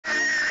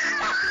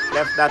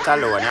Left that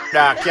alone.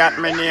 That cat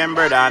me name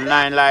brother and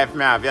 9 life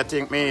me have. You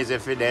think me easy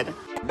for dead?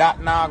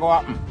 That now go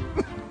happen.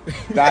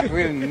 That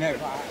will never.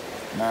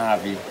 Nah,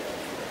 be. You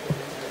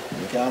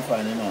can't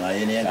find him on.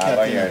 You need a cat.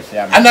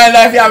 And 9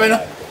 life you have, you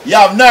know? You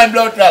have 9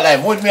 blood clot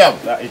life. What me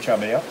have? That you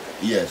trouble you?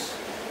 Yes.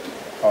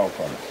 How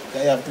come?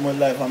 You have too much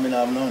life and me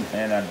have none.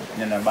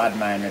 You know bad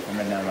mind me for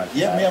me not much.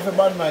 Yeah, me have a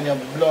bad mind. You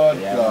have blood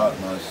clot,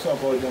 man.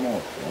 Suck out your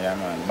mouth. Yeah,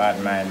 man.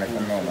 Bad mind me for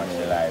no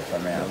much life for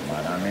me,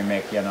 man. And me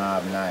make you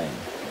not have 9.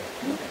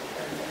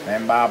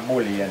 Remember a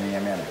bully your name, you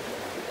know?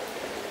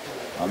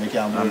 And me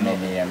can't bully my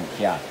name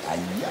Cat.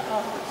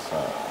 So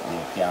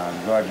you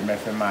can't grudge me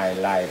for my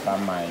life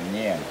and my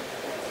name.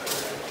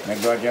 Me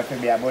grudge you for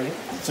be a bully?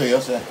 So you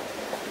say?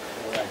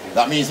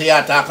 That means you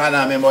attack and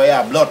I remember you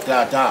have blood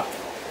clot attack.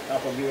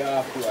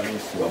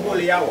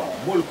 Bully you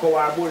what? Bull cow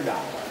or bull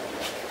dog?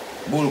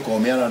 Bull cow,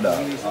 me know that.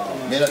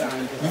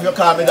 If you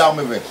call me down,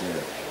 me vex you.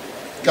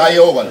 Because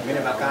you over.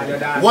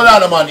 One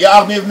other man, you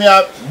ask me if me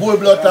a bull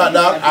blood clot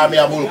dog or me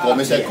a bull cow.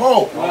 Me say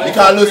cow. You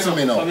can't listen to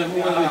me now.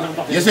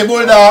 You say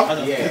bull dog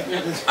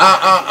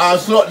and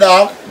slut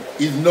dog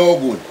is no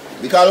good.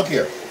 Because look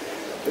here.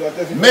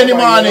 Many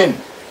morning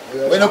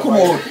when you come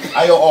out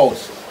of your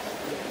house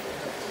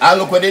and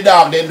look what the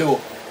dog they do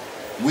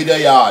with the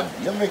yard.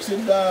 You mix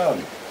it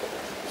down.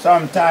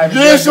 Sometimes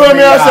you show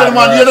me I said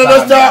man, you don't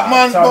just talk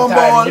man.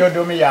 Sometimes you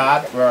do me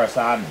yard worse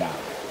than dog.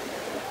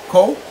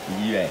 Cow?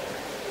 Yeah.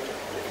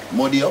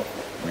 Muddy up?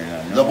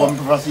 Look when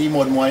people see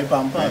mud more in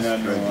pampas.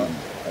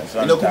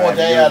 You look out of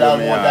your yard all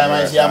the time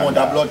and see a amount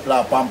of blood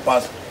clot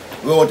pampas.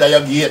 Go out of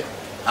your gate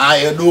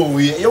and you do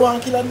it. You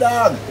want to kill a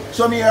dog.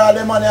 So me hear all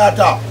the money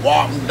attack.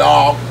 Warm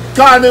dog.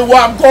 Call me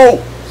warm cow.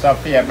 So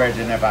fear bird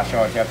you never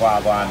shout you go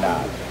and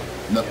dog.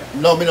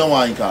 No, me don't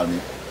want you call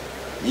me.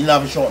 You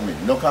never shot me.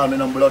 No call me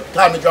no blood.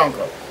 Call me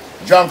drunker.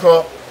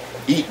 Drunker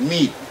eat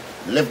meat.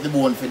 Left the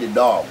bone for the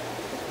dog.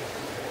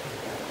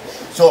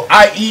 So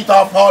I eat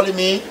off all the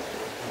meat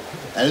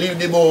and leave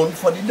the bone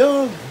for the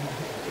dog.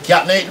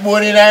 Cat not eat the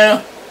bone in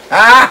there.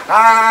 Ha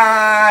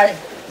ha!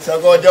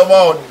 So go your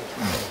mouth.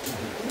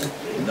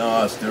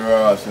 Nasty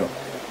rascal.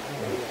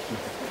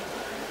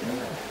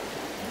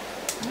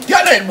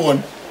 Cat not eat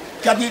bone.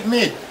 Cat eat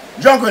meat.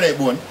 Drunker not eat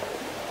bone.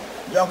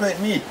 Drunker eat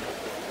meat.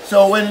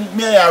 So when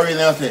me are in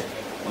there, I say,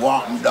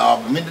 warm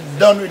dog, me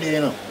done with it,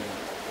 you know.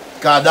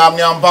 Because dog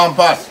me on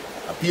pampas.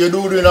 I pay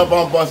doodoo in a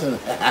pampas.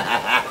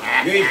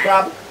 You eat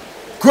crab?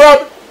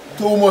 Crab?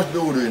 Too much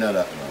doodoo in that,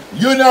 man.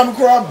 You know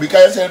crab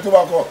because you sell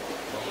tobacco.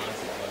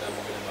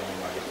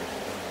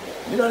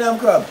 You know them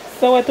crab?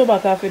 So what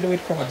tobacco have to do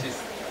with crab?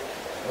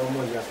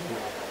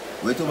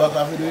 What tobacco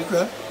have to do with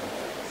crab?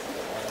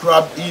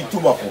 Crab eat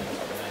tobacco.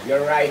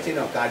 You're right, you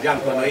know, because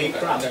Janko no eat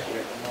crab.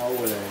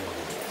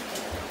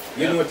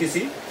 You know what you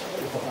see?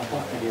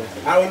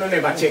 I will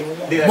never check.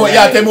 But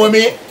you tell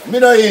me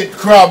don't eat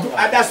crab.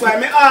 And that's why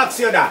I ask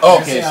you that.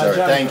 Okay, sir,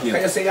 thank you.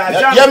 Can you say you're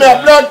yeah, me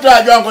a blood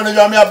clot Janko,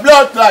 you me a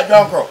blood clot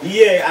Janko.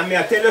 Yeah, and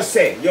I tell you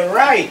say, you're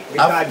right.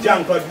 Because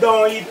Janko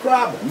don't eat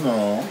crab.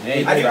 No.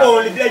 And the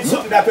only dead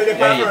something that will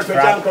never hurt for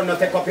Janko not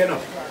take up, you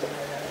know.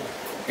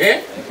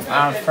 Eh?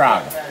 And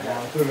frog.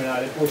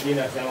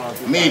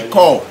 Meat,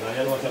 cow,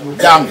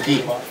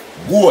 donkey,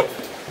 goat.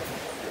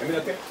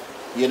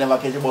 You never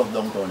catch a bus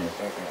downtown here.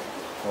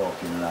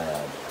 Fucking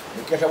liar.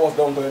 You catch a bus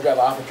downtown, you drive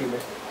a half a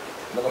kilometer.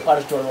 Like a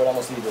parish tour road, I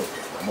must see you.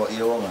 But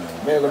you woman.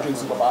 May I go drink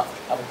super half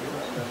a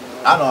kilometer?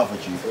 I know half a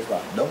cheap.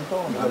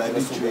 Downtown, because I be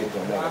straight.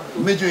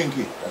 Me drink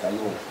it.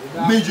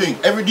 Me drink.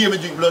 Every day me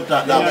drink blood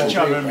clot dog. You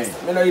trouble me.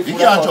 You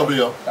can't trouble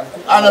you.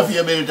 I know if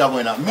you're able to go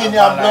in there. Me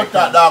have blood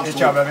clot dog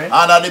food.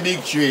 Under the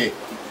big tree.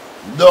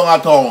 Down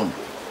a town.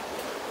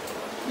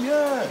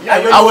 Yeah.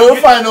 I will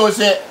find out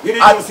say. You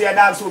didn't see a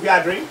dog soup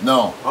you drink?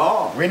 No.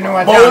 Oh. We know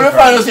but when we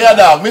find out say a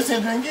dog, we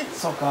still drink it.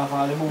 Suck off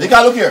all the movie.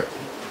 Because look here.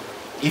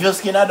 If you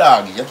skin a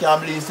dog, you can't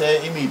believe say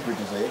it meat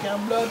pretty so you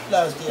can't blood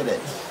clot stay there.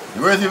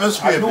 You worth even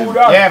scrape him. You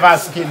have a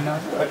skin now?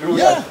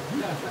 Yeah.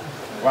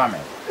 What me?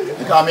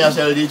 Because me I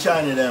sell the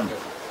Chinese them.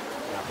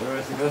 You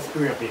worth even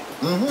scrape it.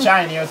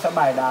 Chinese used to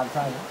buy dog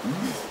from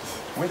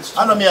Which?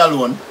 I know me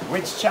alone.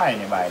 Which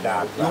Chinese buy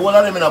dog? The whole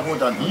of them in a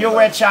put on. You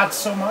will chat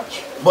so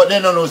much? But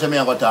they don't know say me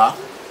I got talk.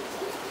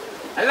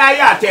 A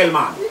liar tell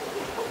man.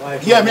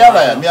 Yeah, me a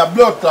lion. Me a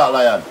blood clot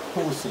lion.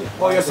 Pussy.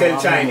 Oh, you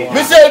sell Chinese?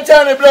 Me sell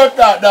Chinese blood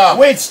clot dog.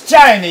 Which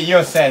Chinese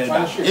you sell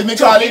that? If me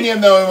call the name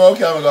now,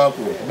 okay, I'm going to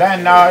prove.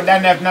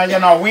 Then if no, you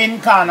know,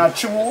 win can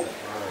chew.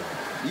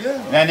 Yeah.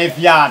 Then if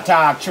you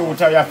talk true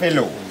to your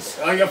fellows.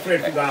 Are you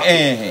afraid to go?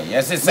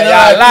 You see, say you're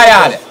a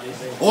liar.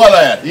 Who a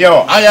liar?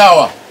 Yo. And you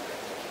are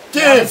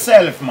thief.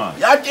 Myself, man.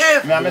 You're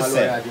thief. Me and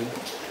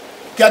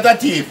myself. Cat a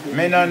thief.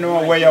 Me don't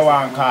know where you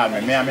want to call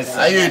me. Me and myself.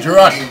 I eat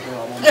rat.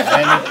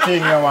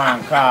 Anything you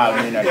want to call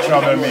me, no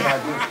trouble me.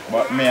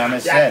 But me and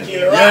myself.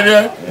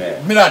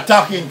 Yeah. Me not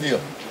talking to you.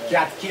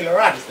 Cat kill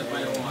rat.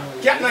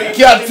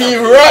 Cat thief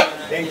rat.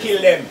 Then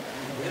kill them.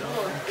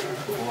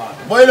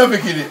 But you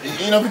don't kill it.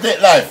 You don't take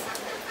life.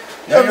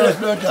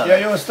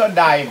 You used to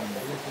dive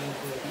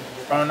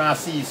round a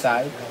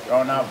seaside,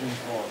 round a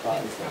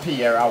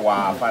pier, a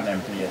wharf and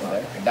them places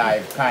there.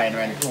 Dive kind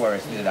when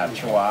tourists did that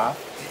show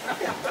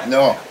off.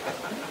 No.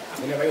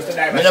 You never used to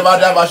dive Me never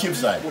dive a ship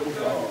side.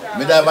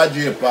 Me dive a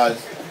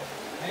drapers.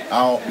 And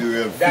up the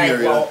real dive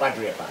ferry. up at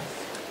Drapers.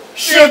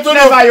 Ship to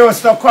Never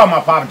used to come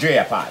up of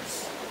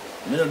drapers.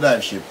 Me no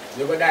dive ship.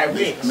 You go dive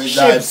with. Me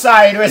Ship dive.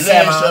 side we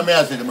say, Listen, man. me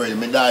I say the bird.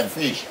 Me dive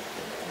fish.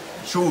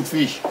 Shoot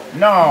fish.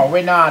 No,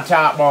 we not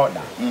talk about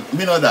that.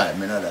 Me no dive.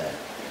 Me no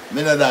dive.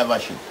 Me no dive a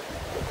ship.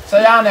 So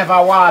you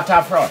never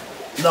waterfront.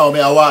 No, me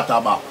a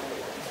water back.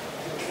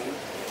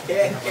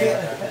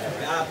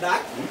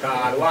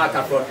 Because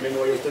waterfront, me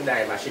know you used to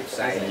dive a ship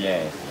side.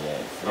 Yes.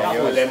 Yeah,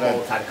 you them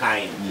out and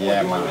kind.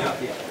 Yeah, man.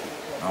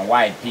 And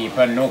white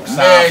people nooks Me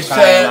off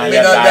say kind me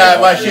and no you dive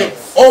a up ship.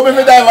 place. Oh, me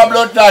dive a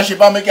blood clot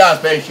ship and me can't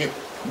spell ship.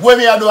 When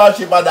me a do a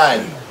ship a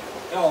dive.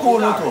 Cool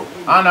too.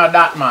 I know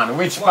that man,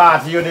 which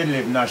part you did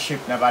live, no ship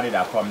never did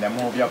that come, they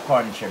move your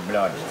country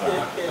blood.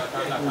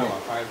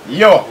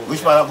 Yo,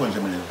 Which part of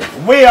country me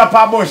live? way up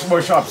a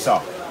bush up so.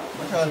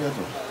 Which part you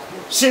to?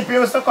 Ship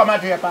used to come at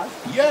Draper?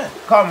 Yeah.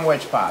 Come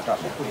which part of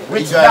it?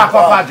 Which He drive dock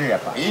up past. at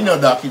Draper? You know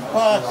that it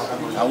pass.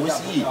 And we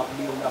see.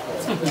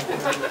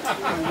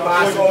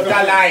 Pass out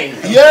the line.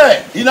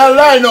 Yeah, in a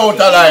line out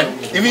a line.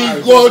 If he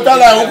go out a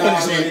line, we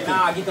couldn't see it.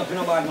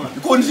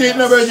 You couldn't see it in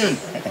the virgin.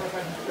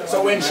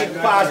 So when ship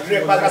pass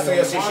Drapers, that's how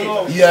you see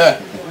ship. Yeah.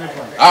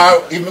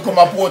 Or if me come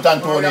a Port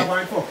Anthony.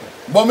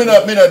 But me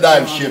no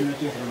dive ship.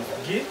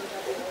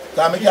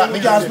 Cause me can't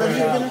spell ship,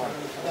 you know?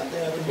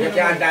 You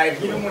can't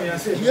dive.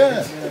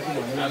 Yeah.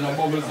 And no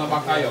bubbles no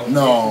back of you.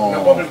 No No.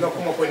 bubbles don't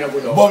come up when you go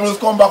down. Bubbles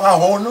come back a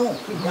hole now.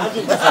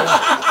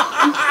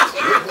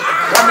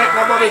 Don't make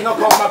no bubbles no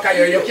come back at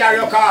you. You carry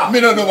your car. Me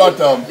no do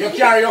bottom. You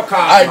carry your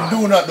car. I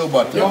do not do You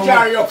bottom.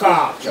 carry your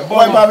car.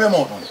 Wipe off your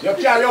mouth. You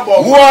carry your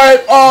bum.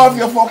 Wipe off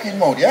your fucking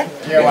mouth, yeah?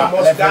 Yeah,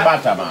 must left the die.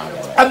 bottom man.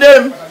 And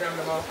them,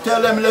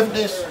 tell them left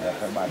this.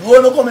 You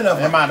want to come in The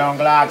here? man don't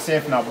glass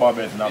if no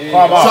bubbles no.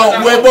 Come on. So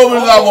where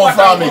bubbles are going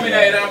for Come in me?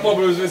 there and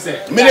bubbles we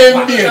say. Me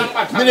name beard.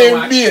 Me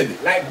name beard.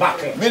 Like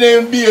buckle. Me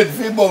name beard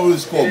for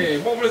bubbles come. Hey,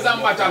 bubbles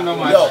and bottom no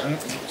man. Yo,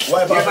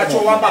 wipe You off ever throw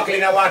your one mouth. buckle in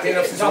the water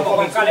enough to some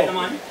bubbles come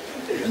up?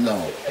 No.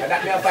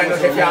 That may find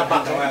out if you have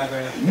buckle.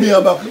 Me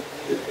a buckle.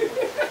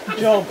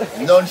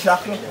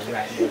 Non-shackle.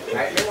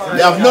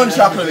 They have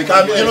non-shackle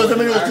because you know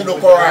somebody used to do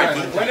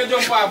karate. When you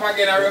jump off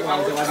again, I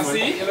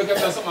see, you look at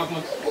the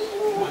something.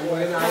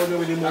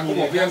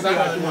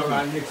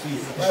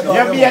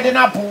 You beard in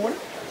a pool?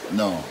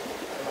 No.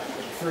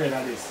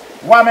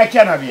 Why make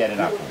you not beard in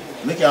a pool?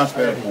 Me can't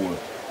spell pool.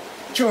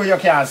 True, you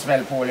can't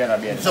spell pool, you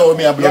not beard. So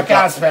me a You blood can't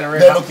clot. spell Then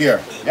river. look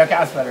here. You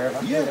can't spell river.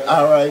 Yeah.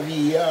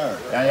 R-I-V-E-R.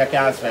 And you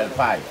can't spell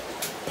pipe.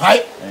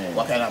 Pipe? Yeah.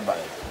 What kind of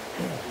pipe?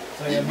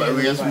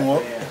 Where you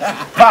smoke?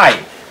 Pipe.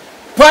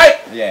 Pipe!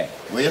 Yeah.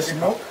 Where you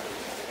smoke?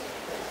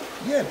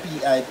 Yeah,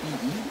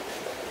 P-I-P-E.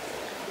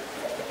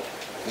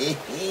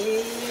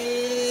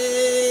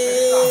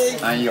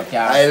 And you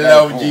can't I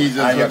spell love pool. Jesus,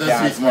 And you what a can't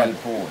sweet spell man.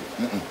 pool.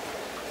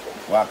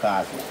 What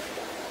cause it?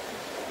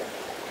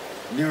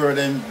 The word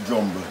them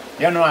jumble.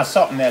 You know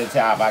something else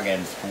you have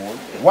against pool.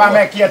 What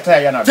make you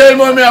tell you not? Tell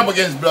me me up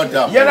against blood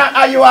tap. You not,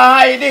 are you a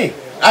Heidi?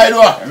 I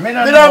do. Me Me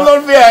no don't know. have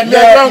no fear. You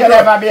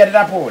never beard in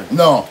a pool.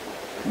 No.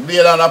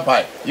 Beard on a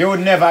pipe. You would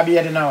never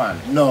beard in a one.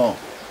 No.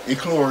 The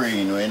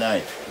chlorine when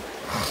I.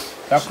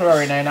 The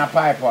chlorine in a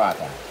pipe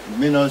water.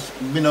 Me no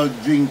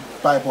drink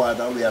pipe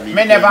water we have in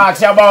Me never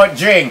ask you about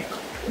drink.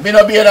 Me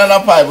no beard on a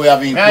pipe we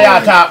have in Me you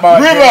talk about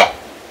river.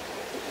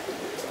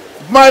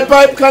 My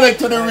pipe connect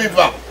to the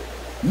river.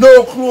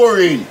 No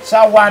chlorine.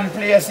 So one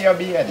place you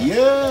beard.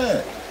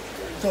 Yeah.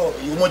 So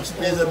you much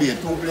place a beard?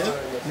 2 place?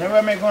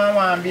 Never me go and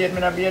want beard, me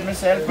no beard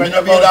myself. Me When no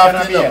you beard go out,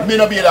 after you no no. Me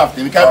no beard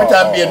after. Because every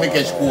time beard me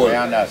catch cold. I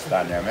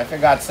understand you. I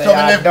forgot to say So me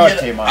you're left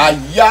dirty beard. man. Ah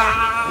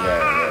Yeah.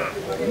 yeah.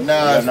 You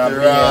Nasty no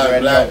beard right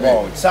when like you go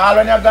me. out. So all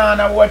when you gone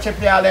and watch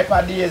if you're left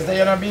for days, then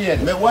you no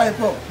beard. Me wipe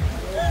up.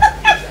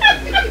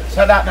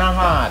 So that not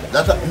hard.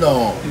 That's a,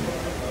 no.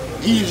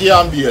 Easy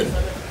on beard.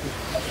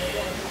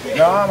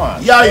 No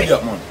man. Yeah,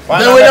 idiot man. One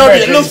Then of when my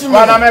you beard, look to brethren- me.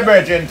 one of my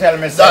brethren tell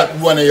me say, That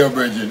one of your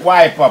virgin.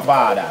 wipe up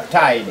harder,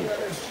 tidy,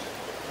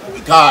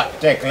 Car.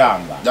 take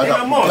longer. That's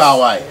Yeah, a must. car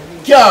why.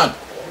 Can't.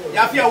 You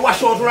have to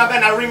wash out rag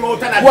and a ring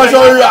out and a Wash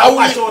out rag,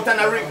 wash out and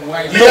a ring.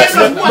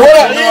 Listen,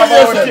 yeah,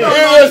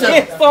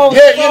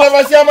 you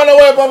never see a man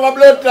wipe up a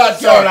blood clot, So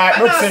sir. like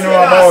Brooksy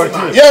know about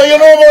it. Yeah, you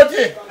know about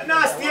it.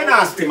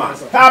 Nasty man.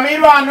 Come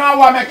here and know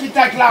what make it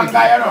take longer,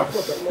 you know.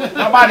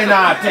 Nobody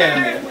not tell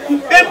me.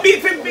 Them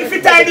if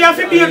you tidy and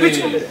if you beard with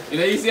you. You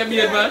know you see a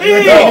beard man?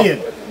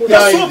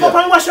 Just soap up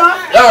and wash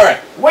off. Alright.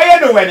 What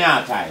you do when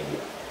you're tired?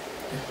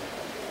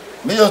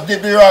 Me just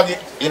dip the rag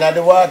in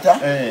the water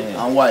Eh.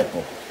 and wipe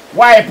up.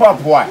 Wipe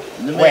up what?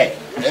 The Wet.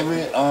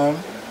 every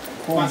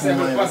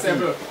Possible.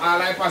 All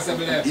like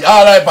possible there.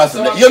 all right,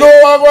 Pastor. You know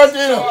what I'm going to do?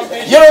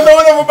 You don't know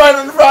whenever buy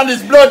from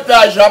this blood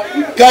clot shop,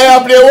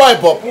 can you play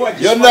wipe up?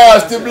 You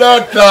nasty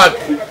blood clot.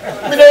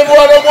 Me don't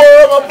want to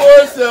more of a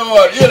person.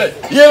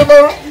 You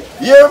know,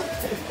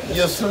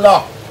 you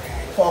slap.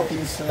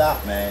 Fucking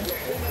slap, man.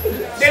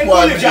 Then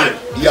Spoil me John, day.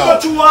 you Yo. go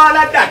through all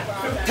of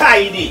that.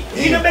 Tidy.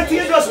 You know better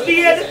you just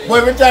bathe. But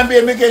every time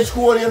baby me get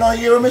school, you know,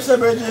 hear me say,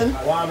 Virgin.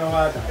 Warm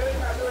water.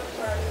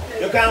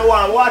 You can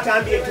warm water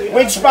and bathe too.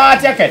 Which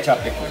part you catch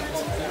up the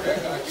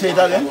cold? Say it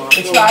again.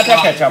 Which part you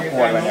catch up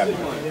cold when you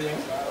bathe?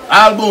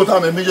 All both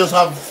of me just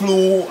have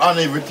flu and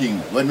everything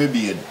when me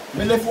bathe.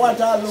 Me left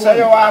water alone. So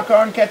you walk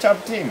around catch up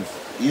things?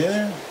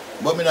 Yeah.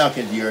 But me not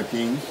catch your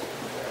things.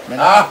 Me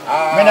not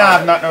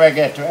have nothing to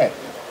get to it.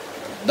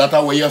 That's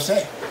what you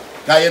say.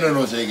 Because you don't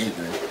know say get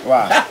to it.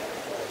 Why?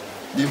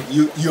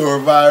 You're a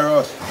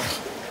virus.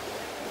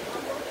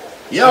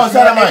 Yo, If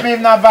Solomon. me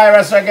not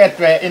virus to get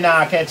to it, it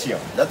not catch you.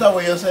 That's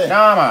what you say.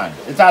 No man,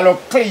 it's a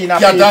look clean and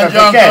Cat people and to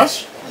John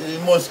catch. You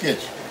must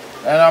catch.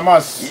 And I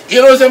must.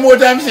 You know say more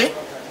time see?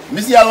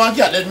 Me see all one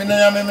cat, let me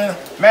know me.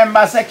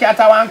 Remember say cat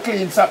I want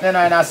clean something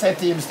and I set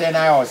him stay in the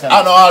house.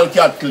 I know all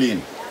cat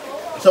clean.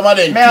 Some of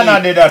them Me are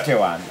not the dirty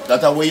one.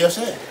 That's what you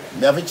say.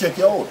 Me have to check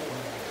you out.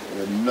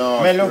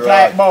 No. Me look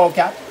like bow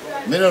cat.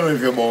 Me don't know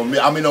if you're bow.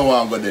 I mean, no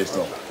want to go there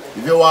stuff.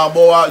 If you want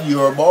bow,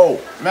 you're bow.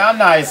 Me a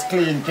nice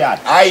clean cat.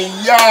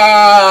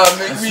 Aiyah,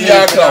 make me a sleep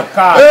in a clap.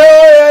 car.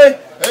 Hey,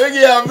 make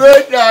me a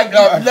break that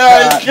clap.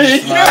 Nice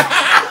clean.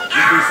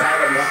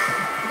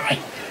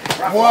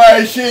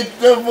 Boy, shit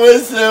the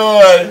pussy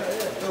one.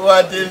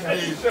 What is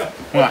this?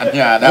 One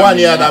yard One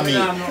yard of me.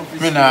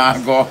 Me nah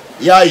go.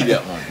 Yeah,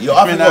 idiot man. You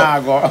have Me to nah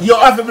go. go. You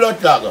have to blood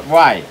clot.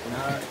 Why?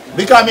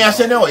 Because me I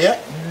send you out, yeah?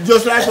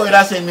 Just like how you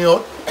da send me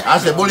out. I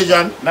say, Bully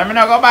John, Now me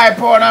not go buy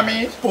pound of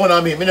meat. pound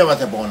of meat. Me never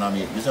say pound of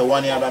meat. Me say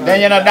 1 yard of Then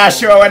meat. you know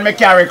dash you when me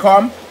carry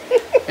come.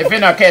 If you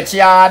not catch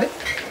yard,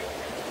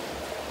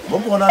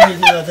 What pound of meat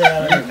you not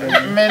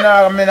say? me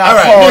not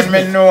Alright, pound listen,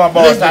 me know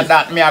about listen.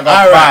 that me I go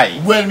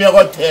Alright, buy. well me I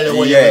go tell you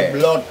what Yeah. you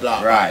blood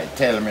clot. Right,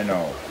 tell me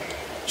now.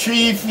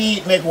 3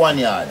 feet make 1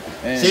 yard.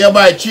 Mm. So you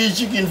buy 3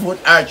 chicken foot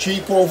or 3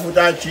 cow foot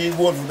or 3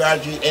 goat foot or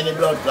 3 any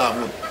blood clot.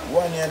 Look,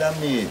 1 yard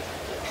of meat.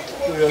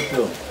 Do you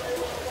too?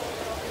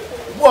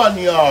 1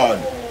 yard.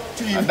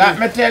 3 And that feet.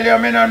 me tell you,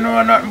 me no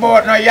know nothing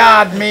about no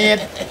yard meat.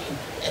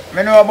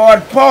 Me know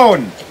about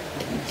pound.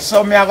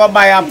 So me I go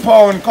buy a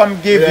pound, come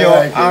give you,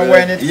 Right, and right.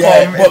 when it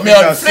Yeah, come, but if me it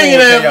I'm just flinging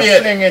suit it you, up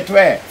here. fling it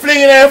away. Fling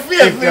in your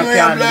face, If you fling in your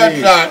can blood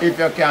do clot. it. If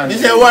you can Me do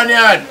say it. 1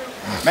 yard.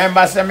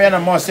 Remember say me no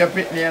must you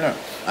pick me, you know.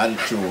 And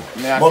true.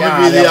 Me I But can't me have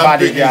really your have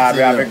body big guard,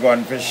 we have a thing,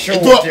 gun to shoot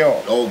It was- you.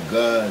 Oh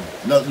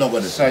God.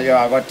 Nobody. So you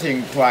have to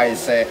think twice,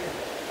 say,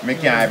 me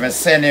can't even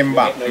send him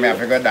back, me have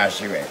to go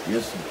dash away.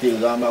 You still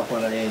going back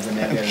one of the days and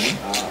again.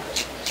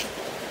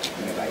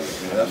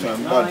 That's what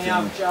I'm about to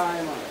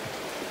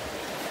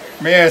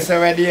Me hear say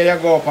when day you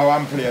go for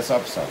one place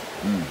up so.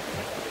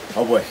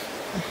 Oh boy.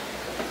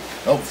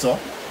 Hope so.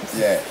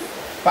 Yeah.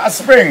 For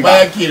spring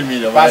Why back. kill me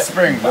though? For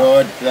spring back.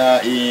 Blood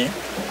clot in.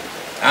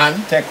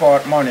 And? Take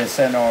out money,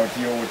 send out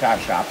you to a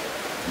shop.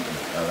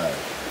 Alright.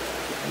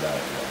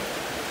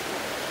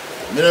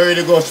 Me don't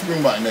really go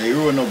spring back now. You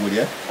road no good,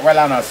 yeah? Well,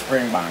 I'm not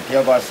spring bank.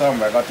 You go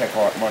somewhere, go take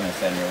out money,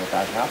 send you to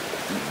a shop.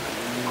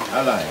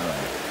 Alright.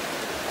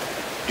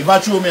 If I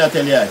show me, I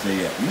tell you, I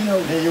say yeah. Me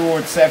know. The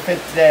youth say, if it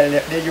tell,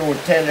 the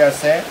youth tell you,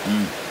 say,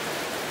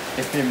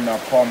 if him not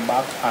come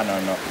back, I know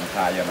nothing,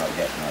 because you not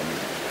get no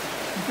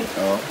youth.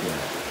 Okay.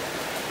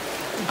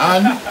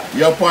 And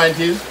your point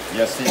is?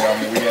 You see,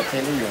 I'm wait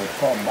till the youth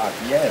come back,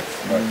 yes,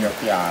 but you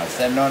can't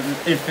say nothing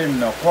if him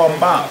not come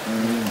back,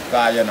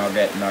 because you not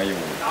get no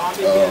youth.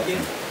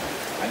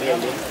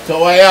 So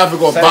why you have to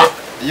go So back?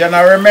 you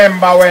not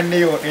remember when the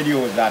youth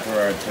use that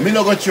word? Me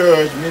no go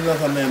church, me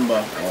not a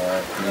member.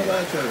 Okay. Me no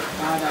go church.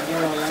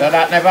 So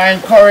that never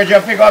encourage you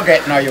to go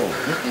get no youth.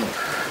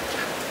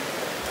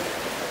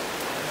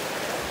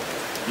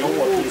 You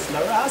work is no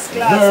rascal.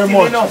 Very still,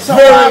 much. you know. So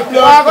Very why blood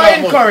go clot,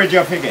 encourage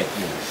you to get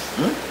youth?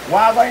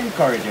 Why go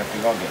encourage you to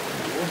go get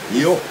youth?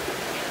 You.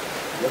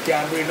 You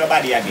can't bring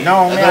nobody again.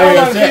 No, me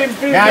That's what I you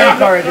say. me I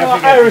encourage you to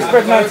get I youth.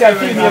 respect myself,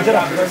 female,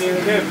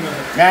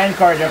 Me I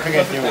encourage you to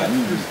get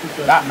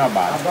youth. That no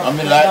bad. I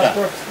mean like that.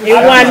 You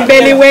one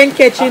belly when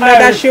catching I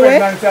that shoe.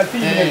 respect myself,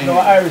 female, no,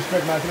 I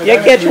respect myself. You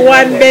catch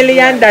one belly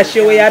and dash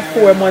away at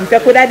 4 months. You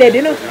could have dead,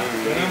 you know.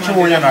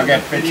 True, you not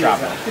get fit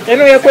trap. You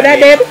know you could have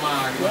dead.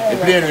 The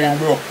plane ring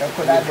broke. You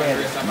could have dead.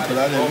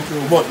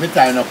 But me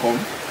time no come.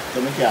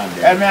 So me can't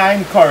Well, do. me I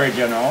encourage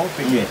you now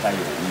to get a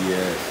youth.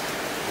 Yes.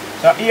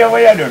 So here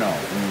what you do now.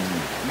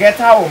 Get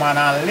a woman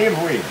and live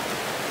with.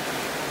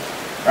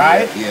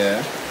 Right?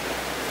 Yeah.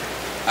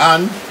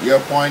 And your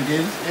point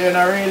is? It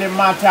don't really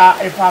matter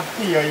if I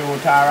feel you or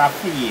a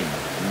feel.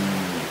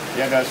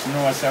 You just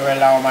know so well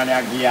how man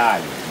you give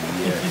you.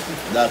 Yes.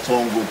 That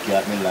sound good,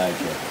 cat. Me like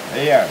it.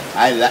 Here.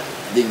 I like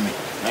ding me.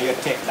 Now you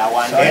take that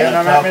one So there. you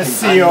know make me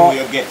see you and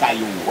you get a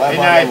you.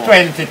 in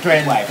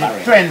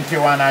 2020,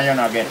 21 and you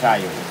not get a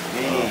you.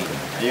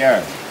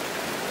 Here.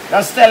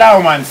 Just tell a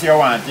woman say you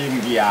want him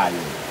give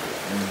you.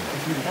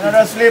 You know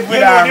just live You with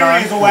know her the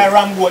man. reason why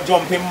Rambo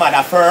jump in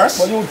mother first?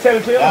 But you tell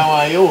to you. That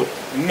one you.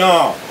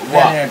 No.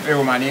 Then if the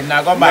woman him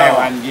not go buy No.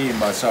 one give him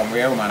but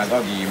somewhere woman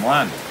go give him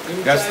one.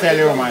 Just tell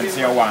the woman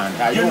say you want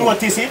a You you.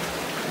 notice it?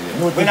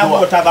 When I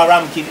go to have a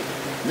ram kid,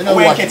 Me no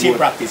when watch catch a goat.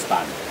 practice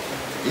pan.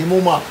 His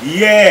mama.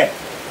 Yeah.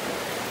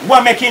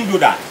 What make him do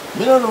that?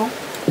 Me don't know.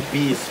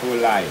 Peaceful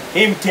life.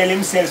 Him tell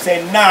himself,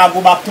 say, nah,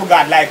 go back to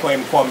God like how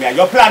him come here.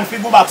 Your plan to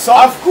go back, so?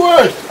 Of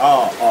course.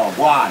 Oh,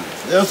 go on.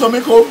 There's some me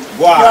come.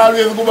 Go on. Can't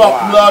wait to go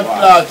back blood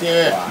clot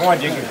here. More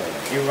jiggy.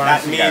 You want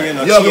That to mean, you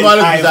know, Yo, change come on,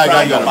 let's time decide, from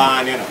guys, your guys.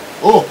 band, you know.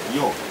 Oh.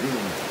 Yo.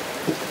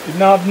 You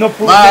don't have no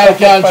proof My that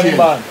can't that's change.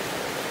 man.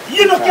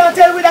 You know, can't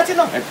tell with that, you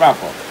know. Hey,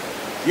 Papa.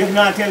 You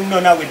can't tell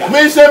none with that.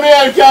 Me say me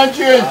I can't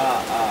change.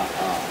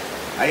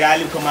 I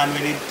only come on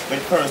with it for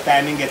the first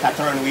time he get a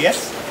turn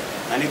waist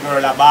and the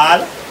girl a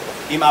ball,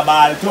 him a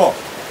ball too.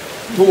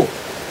 Two.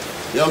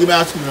 Yo, give me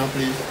a screen now,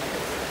 please.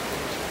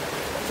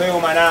 So you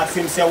man ask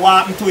him, say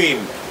what happened to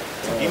him?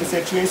 Him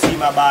say to him see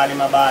him a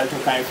ball too,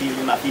 kind of feel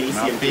him a feel the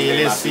I same feel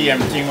thing. the same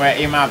thing where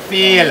him a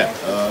feel.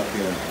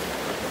 Okay.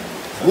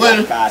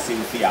 Well, Cause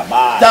him feel a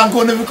ball. thank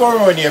you for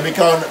coming here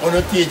because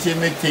you're teaching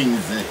me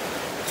things.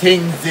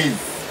 Things is.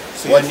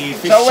 So What- you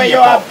need to So where shape you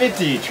up. have to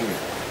teach me?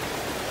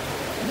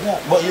 Yeah,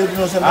 but you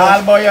know something. All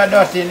about your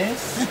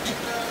dirtiness?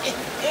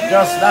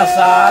 Just that's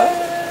all?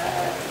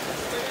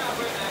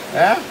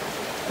 Yeah?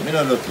 Me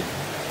not looking.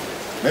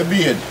 Me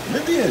beard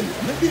man.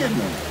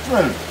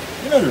 Smell.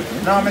 Me not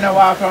looking. No, me no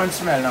walk around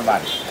smell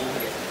nobody.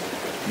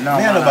 No,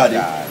 Me man, nobody?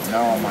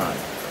 No, man.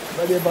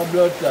 But they have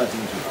blood clot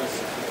into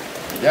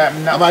it. Yeah,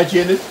 no, Am I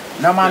change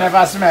this? no man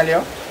ever smell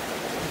you?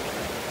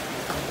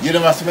 You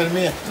never smell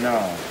me? No.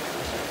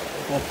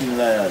 Fucking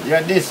liar.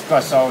 You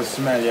discuss how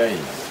smell you is.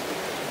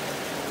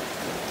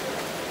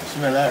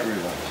 Smell like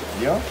river.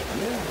 You?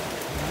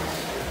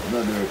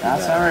 Not dirty.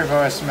 That's liar. a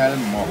river smell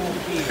mucky.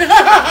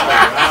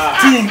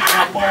 Think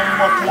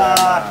about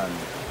lad.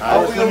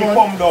 How will you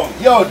come down?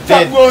 Yo,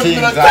 Dead top road, things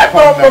you know, that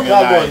top road, come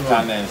down fuck your that night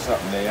and then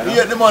something there, you You know?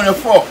 get the money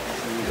fuck.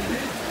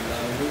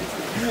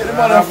 You get the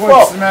money And a good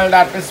fuck. smell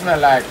that we smell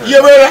like river. Yeah,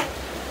 brother.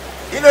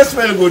 You don't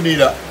smell good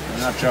neither.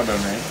 Not trouble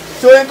me.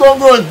 So you come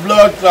go with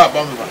blood clot,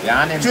 man. You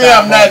and him Three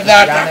talk of them like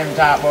about, that. you and him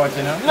talk about,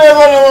 you know?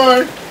 Never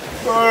know.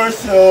 First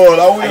soul,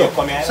 how Are are you you?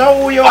 come here? So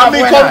who you I'm have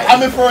me when come, nice? I'm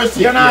me first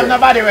You don't have here.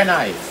 nobody when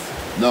nice?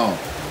 No.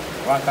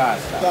 What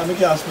cause that? Because I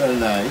can't smell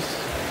nice.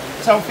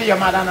 So for your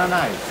mother not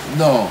nice?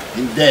 No,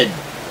 he dead.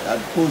 That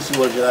pussy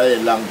was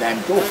a long time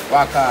too.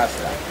 What cause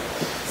that?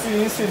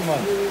 See, sin,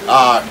 man.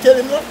 Tell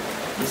him not.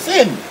 The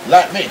sin,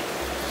 like me.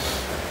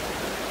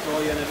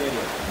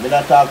 Me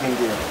not talking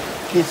to you.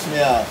 Kiss me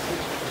ass.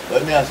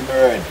 Let me ask me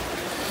red.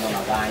 No,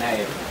 no, go on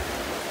ahead.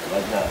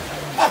 What's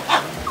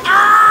that?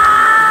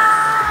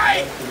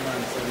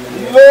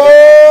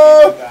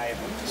 No!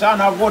 So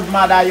no good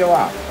mother you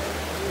are?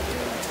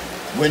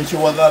 When she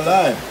was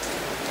alive,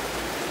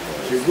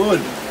 she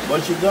good.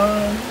 But she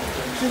gone.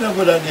 She not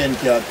good again,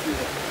 cat.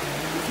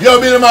 You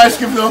be in my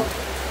skip now.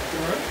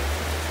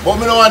 But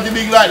me don't want to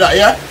be like that,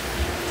 yeah?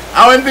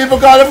 And when people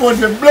call the phone,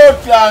 say blood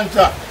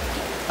cancer.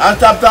 And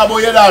stop talking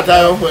about your daughter,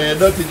 your phone, you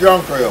dirty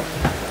drunk for you.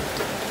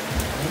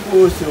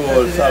 Pussy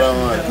old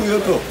Solomon. Who you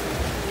to?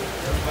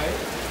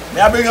 Me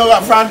I bring you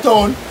up from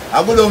town,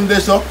 I go down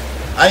this up,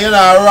 and you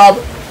not rob,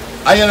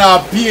 and you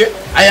not pay,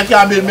 and you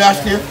can't build me a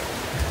stiff.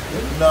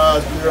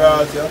 Nasty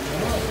grass, yeah.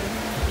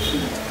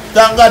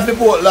 Thank God for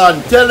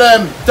Portland. Tell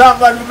them, thank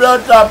God for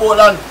blood clot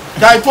Portland.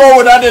 Can I throw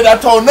what I did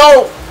that town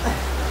now?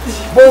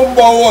 Bumbo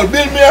wall,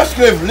 build me a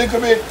script, little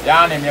bit. You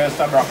and him used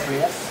to broke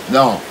face?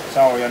 No,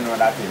 So you know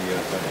that him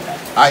used to do that.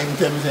 I him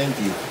tell me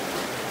something.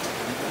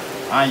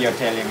 And you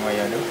tell him what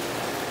you do?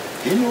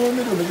 You know what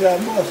me do, me get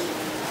a bus.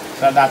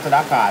 So that's the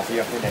cause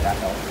you put it that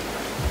out.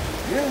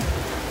 Yeah.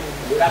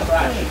 That's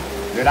right.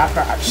 Do that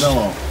crash?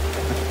 No.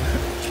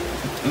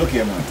 Look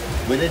here, man.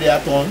 When they are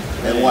town,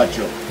 then watch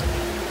you.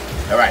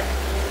 Alright.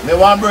 Me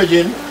one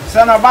virgin.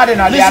 So nobody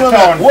not Listen, their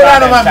town hold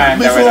on, from man. them time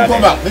Me they soon were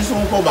come there. back. Me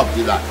soon come back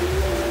to that.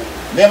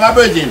 Me have a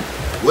virgin.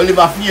 We live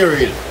a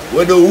funeral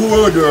where the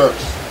world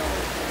works.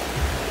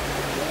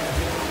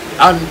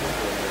 And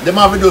them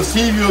have to do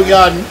sea view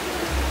garden.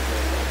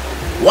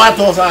 What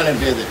house and them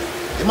places.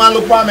 The man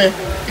look for me.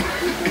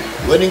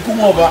 When he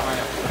come over,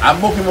 I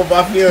book him up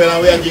a funeral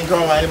and we are drinking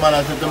rum and the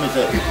man said to me,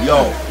 say,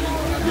 yo,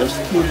 you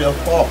still your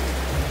fuck.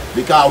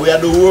 Because we are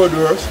the world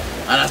works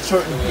and a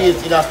certain place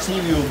in a sea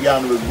view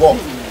garden we go.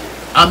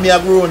 And me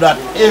have grown that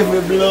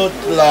every blood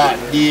clot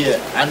there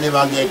and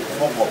never get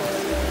fucked up.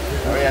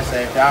 So you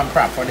say if I'm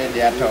proper in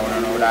their town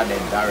and all that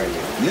dead already.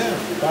 Yeah,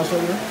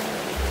 possibly.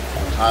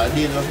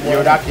 They just You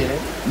would have killed him?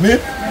 me?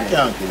 I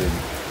can't kill him.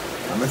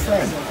 I'm a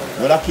friend.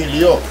 Would I kill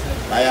you?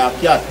 I have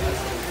a cat.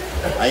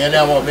 And you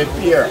never want me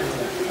peer. I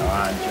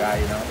want to try,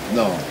 you know.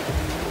 No.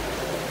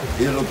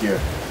 You look here.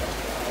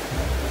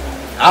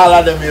 All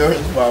of them here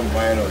is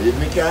vampire. You know. If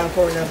me can't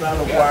come in and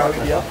look for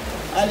with you,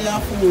 all you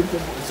have food to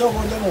so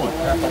what them want.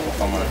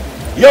 Come on.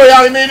 Yo, you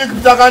have me the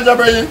pizza cancer,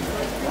 brother.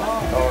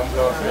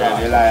 Yeah,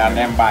 they lie and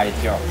them bite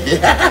you.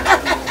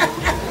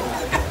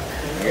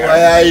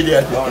 Why are you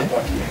idiot? Don't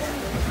touch me.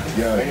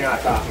 Yeah. When you are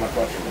talking, not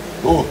touch me.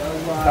 Oh,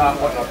 Talk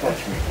but not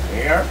touch me.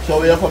 You hear? so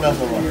where you come here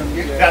from?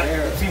 That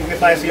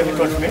signifies you have to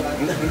touch me.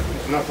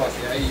 Not touch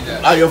me.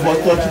 Are you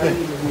first touch me?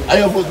 Are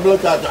you first blood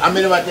clot? I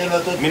mean, never tell you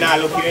to touch Me me. not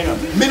look you, you know.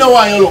 Me no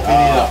want you look me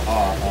neither.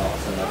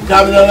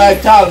 Because I don't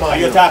like tall man.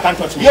 You talk and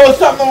touch me. Yo,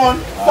 stop no man.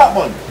 Stop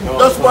man.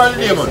 Just spoil the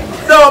day man.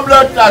 No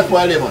blood clot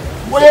spoil the man.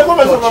 When you come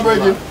and some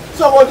virgin,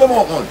 so about them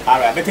up man.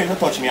 Alright, but tell you to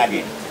touch me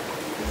again.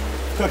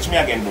 Touch me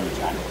again, Bully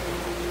John.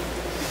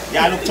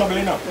 You look trouble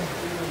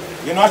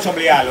enough. You know what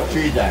trouble you look?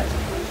 3 times.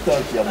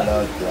 Touch your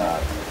blood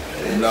clot.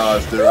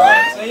 Lost the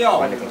right. So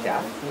yo,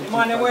 the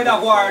man them way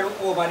that war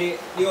over the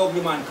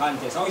ugly man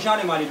contest. How sure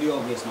them are the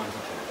ugliest man?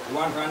 You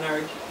want for a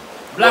narrative?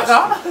 Black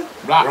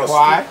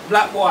boy.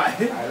 Black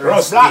boy.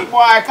 Rusty. Black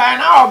boy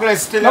kind of ugly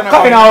still. Not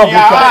kind of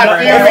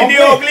ugly.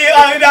 You be the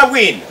ugly and the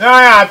win. No,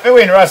 yeah, if you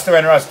win Rusty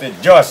when Rusty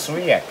just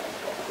sweet.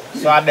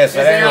 So I just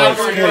say they will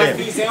kill him.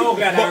 He say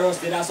ugly and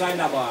Rusty, that's why in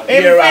the ball.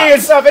 It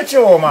feels of it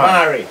too, man.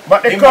 Mary.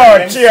 But the Him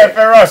crowd and cheer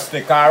for Rusty,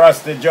 because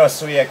Rusty just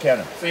sweet, you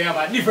know. So you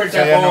have a different So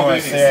type you of know,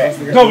 ugliness.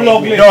 say, Double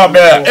ugly. double.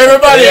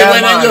 Everybody Yeah,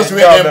 when man, they just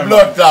with double, them man.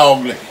 blood clot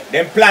ugly.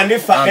 Them plan the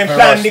And them for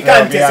plan the Rusty,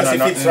 contest as we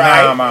if are it's not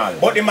right. normal.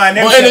 But the man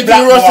them But say anything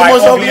black Rusty boy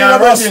must ugly ugly and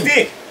and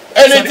Rusty.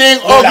 Anything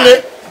hold on.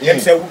 ugly. Them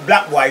say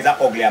black boy is a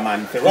uglier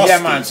man for Rusty.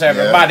 Yeah, man, so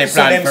everybody So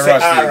plan them for say,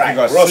 Rusty alright,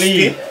 to go Rusty,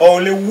 sleep.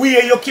 only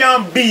way you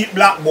can beat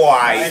black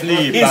boy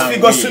Sleep is and to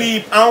go wait.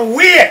 sleep and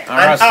wait. And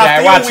Rusty,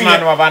 I watch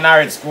man over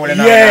Norwich School in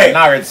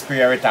Norwich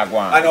Square with a go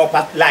on. And up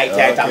at light it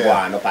Okay. a go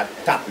on, up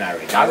at top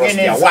Norwich. And Again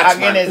Rusty a is- watch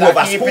again man is go a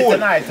over keep it school.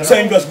 tonight, you So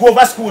know. him just go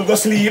over school, go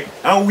sleep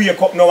and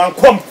wake up now and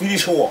come to the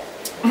show.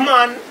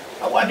 Man,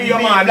 what do you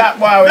man? Black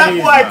boy with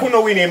these, Black boy man.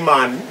 couldn't win him,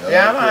 man.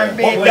 Yeah, man, But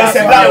beat when they black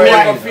say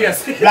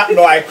boy. black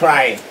boy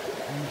cry.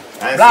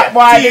 And Black say,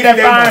 boy did "Thief a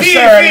them, fan thief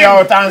Shirley him."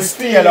 out and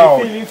steal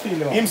out.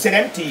 Him say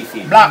them thief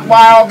him. Black boy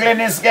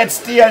ugliness get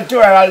steal too,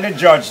 I'll the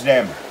judge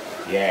them.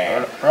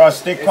 Yeah.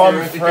 Rusty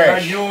come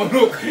fresh.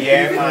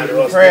 Yeah, man.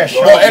 Rusty Fresh.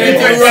 go. But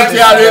anything Rusty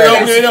always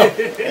ugly, you know.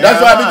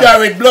 That's why we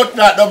carry with blood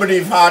clot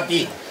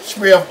WD-40.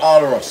 Spray of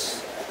all rust.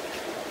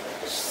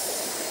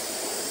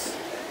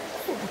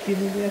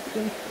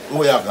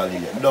 Oh, yeah,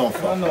 Khalid. Don't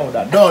fuck. know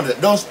that.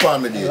 Don't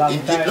spam me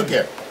there. Look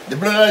here. The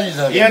blood is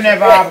You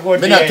never have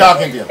good Me day. not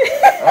talking to you.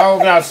 Oh,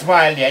 God,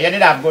 smile there. You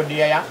did have good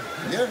day, yeah?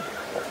 Yeah.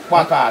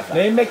 What out?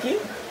 They make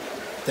it?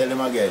 Tell him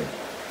again.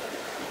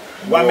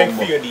 What make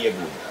feel day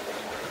good?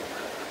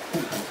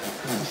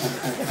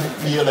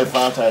 Feel the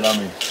far side of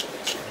me.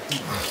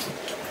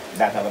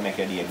 That have make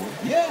your day good?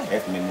 Yeah.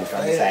 If me move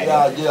from the side.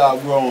 Yeah,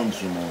 grown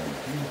some more.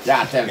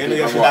 Yeah, tell You know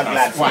you people should have what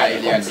glad smile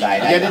smile there. come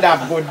side. You did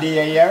have good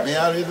day here? Me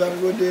always have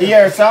a good day.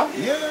 Here, sir?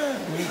 Yeah.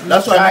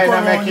 That's why Try I to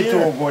come make around it here.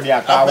 too good, yeah,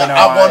 I'm because we don't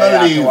gonna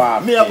want leave. to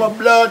have Me have a to.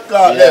 blood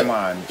clot Yeah, left.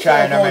 man.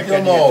 Try to Talk make out your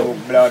it mouth. too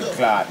blood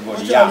clot good,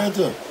 What yeah. you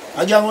too?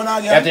 I just wanna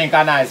You get. think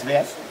a nice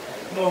place?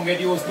 Don't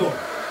get used to.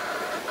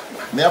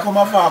 Me I come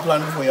a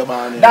Falkland before you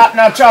born. That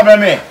not trouble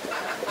me.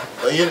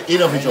 You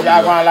know which You're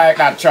trouble. going like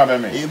that trouble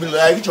me. You be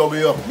like trouble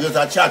you. Just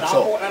a chat Now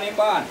so. Portland in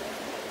ban.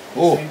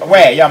 Oh.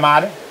 Where, you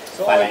mad?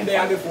 So one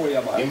day before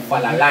you ban. Him fall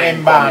a line.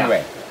 In Ban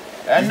way.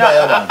 He's by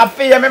your man. I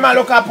fear me, man,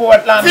 look at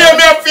Portland. Fear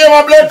me, fear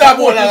my blood clot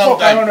for a long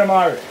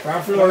time.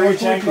 From Florida,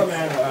 check come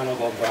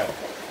here.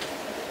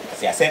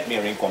 See, I sent me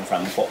a ring come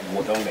from fuck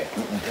go down there.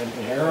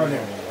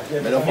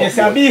 Me don't Yes,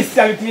 fuck a with.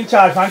 bestiality in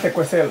charge and take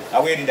yourself.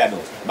 How where did I do?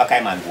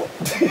 Back man go.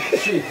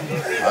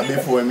 And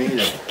before me,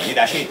 Did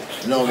that shit?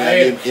 no, me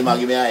I give him a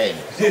give me a head.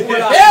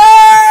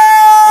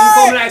 He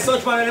come like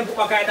such man and put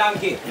back a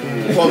donkey.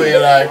 Come here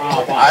like,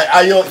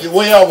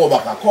 where you go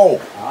back a cow?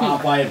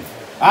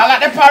 All at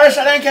the parish,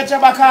 I don't catch you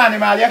back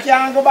animal. You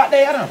can't go back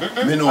there, you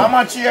know. Me know. How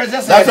much years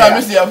you say That's why I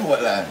there? see a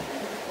Portland.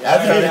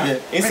 That's 30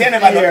 years. He say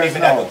never done this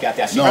with that look at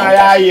your shit. No.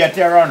 I hear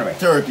to runway.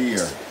 30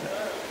 years.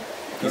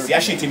 You see a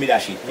shit me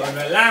that shit.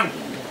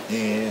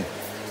 Yeah.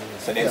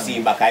 So them see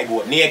him back I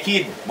go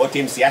naked, but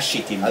him see a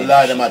shit him. A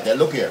lot of them out there.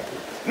 Look here.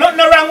 Nothing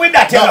wrong with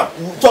that, you know.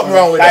 No, something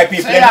wrong with Like that.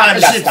 people Say that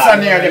them the shit so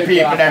understand. near the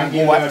people, them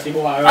go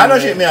what? I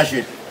don't shit me a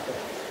shit.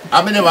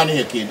 I be never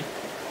naked.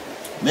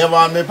 Me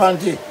want me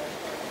panty.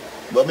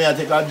 But me I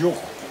take a joke.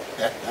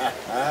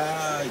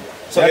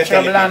 So You're you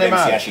tell trouble the people them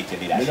animal. see a shit you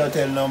did that Me shit. don't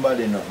tell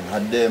nobody nothing.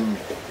 And them,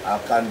 I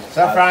can't.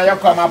 So from you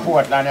come to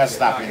Portland, you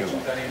stop it.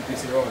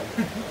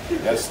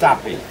 You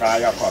stop it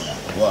from you come.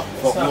 What?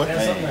 Fuck what?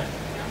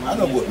 I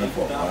don't go me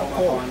fuck.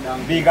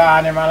 Oh. Big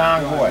animal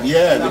and goat.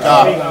 Yeah,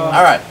 because,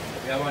 alright.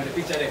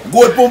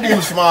 Goat pum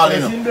pum small, you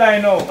It's know. in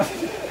blind now.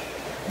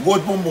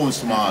 Goat pum pum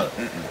small.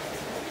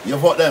 You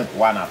fuck them?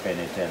 One a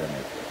penny telling me.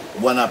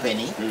 1 a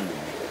penny?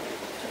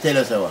 Tell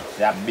us what.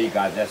 See how big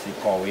as just the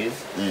cow is,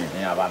 Mm. you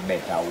have a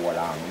better wall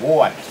and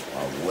goat.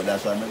 Oh, well,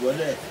 that's why I go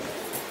there.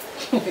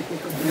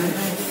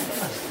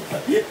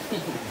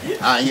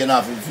 And you know,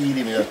 if you feed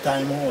him, your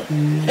time out.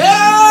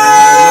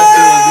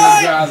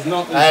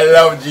 I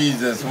love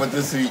Jesus. What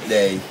a sweet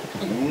day.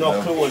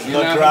 No clothes, You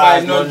no not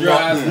drawers, buy no no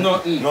drawers, nothing.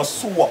 nothing. No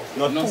soap,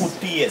 no No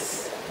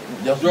toothpaste.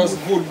 Just Just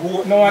bush. good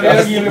goat. No one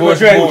else give you a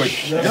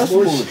trench. Just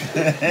bush.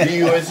 The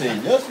USA.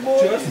 Just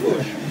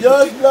bush.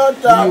 Just blood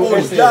tap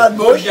bush. God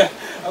bush.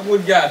 A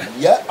good God.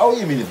 Yeah, how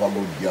you mean if I'm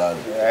good girl?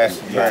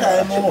 Yes, Your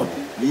time out.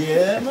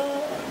 Yeah, man.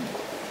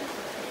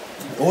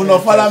 Who no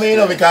follow me, you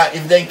know, because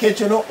if they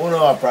catch you, no, who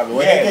no have problem.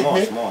 When Yeah, they most,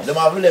 catch me, most. them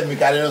have to let me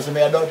because they know some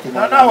me a dirty No,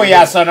 man. no, we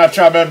are son of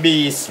trouble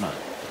beast, man.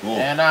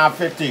 And I have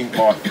to think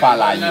about follow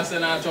you. I'm not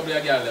saying trouble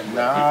your girl them. No,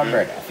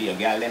 brother. For your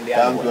girl them, they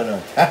are Thank you, good. no.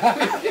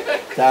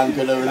 Thank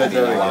you, no. I'm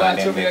not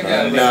trouble your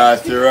girl them.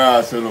 Nasty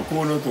Ross, no.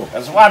 Cool, no, too.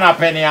 There's one a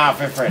penny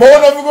half a friend. But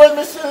one of you guys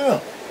missing,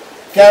 no.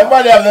 Can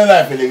everybody have their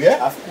life to live,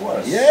 yeah? Of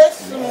course.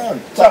 Yes, man.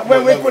 So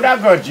when we could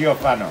have got you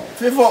for now.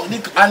 If you fuck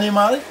the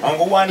animal, I'm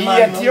go one He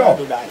man, ate no you.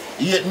 do that.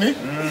 he hit me.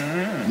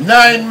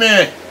 9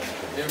 me.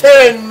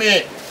 10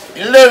 me.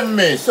 11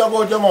 me. Suck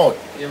out your mouth.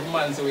 Every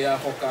man say we have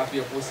fuck off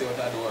your pussy out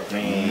the door.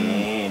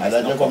 I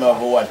don't you come here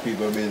for watch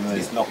people business.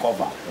 It's no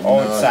cover.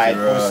 Outside Nasty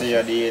Ross. pussy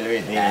you deal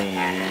with.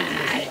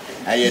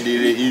 And you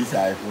deal with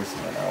inside pussy.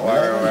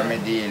 What when me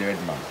deal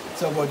with, man?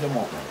 Suck out your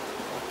mouth, man.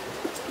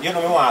 You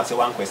know me want to ask you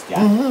one question.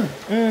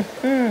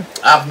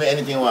 Ask me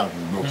anything you want,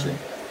 Brooksy.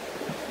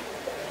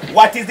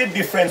 What is the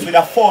difference with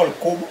a fall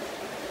cub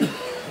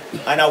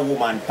and a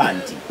woman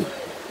panty?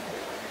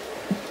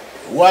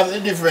 What's the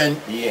difference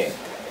Yeah.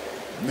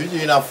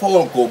 between a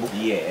full cub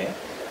Yeah.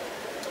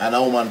 and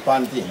a woman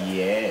panty?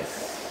 Yes.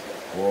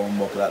 Oh,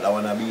 buck like that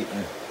one a beat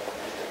me.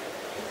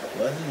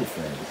 What's the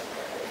difference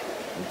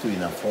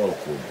between a full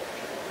cub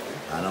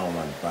and a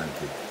woman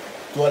panty?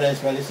 Two of them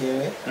smell the same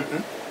way?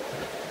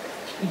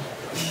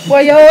 Boy,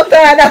 you out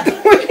there that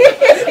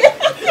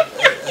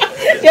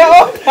you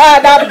out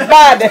there that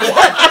bad.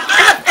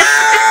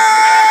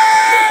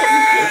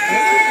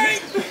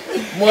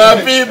 More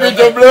people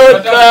to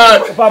blood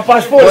clot.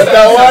 Papa's But post.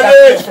 I want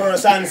it.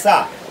 First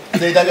answer.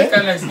 Say it again?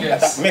 Can next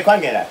guess. Make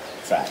one get that.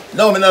 Try.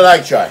 No, me not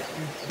like try.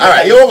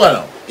 Alright, you go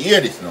now. Hear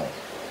this now.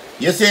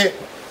 You see,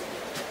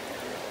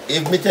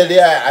 if me tell the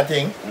eye a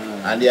thing,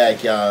 and the eye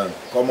can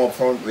come up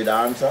front with the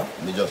answer,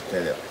 me just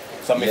tell you.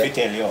 So me Yeah. fi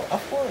tell you.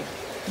 Of course.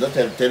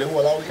 Just tell you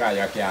what I will. Because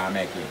you can't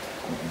make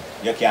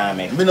it. You can't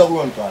make. Me no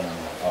run corner.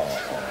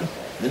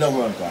 Me no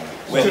run corner.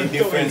 Well, the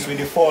difference with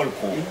the fall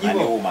cub and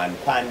the woman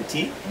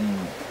panty,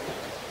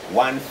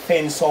 one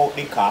fence out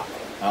the cock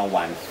and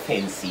one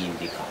fence in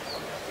the cock.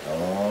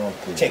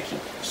 Okay. Check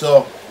it.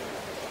 So,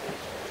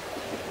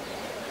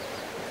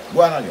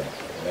 go on again.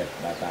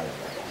 That's all.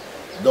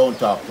 Don't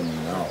talk to me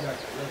now.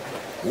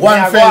 Me One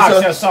a go ask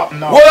you fence. something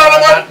now. Hold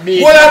on, That man.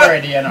 beat Hold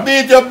already, you know. on.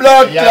 Beat your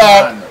blood Yeah,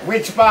 clot. man.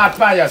 Which part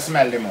for you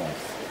smell the most?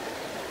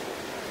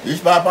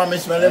 Which part of me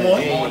smell the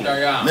most? Mouth or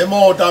yam? Me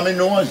mouth and me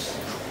nose.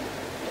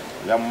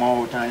 Your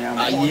mouth and your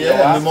Ah, mouth.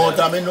 yeah, me mouth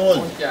and me nose.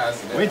 Don't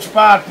cast them. Which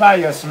part for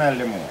you smell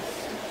the most?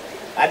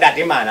 And that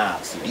the man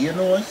asks you. You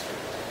nose?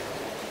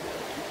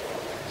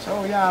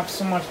 So you have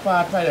so much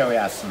part for you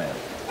where you smell.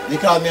 They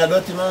call me a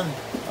dirty man.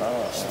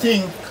 Oh.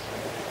 Stink.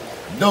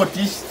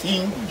 Dirty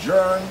stink.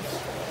 Germs.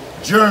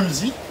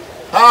 Germsy.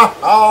 Ha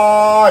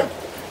ha.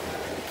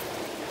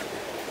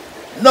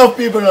 No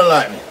people don't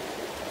like me.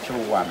 True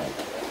one.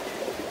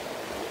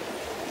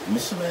 Me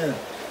smell.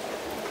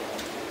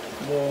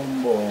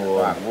 Bumbo.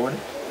 What, good?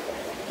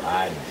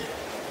 Bad.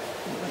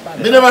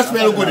 Me never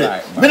smell good.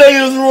 Me don't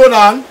use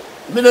roll-on.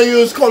 Me don't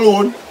use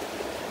cologne.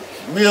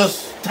 Me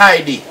use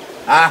tidy.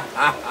 Ha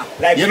ha ha.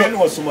 Like You you, know-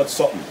 know so much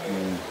something.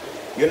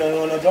 You don't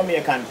know no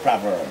Jamaican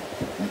proverb.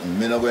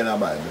 Me not going to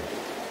Bible.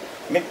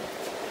 Me,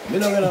 Me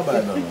not going to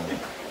Bible, man.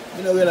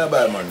 Me not going to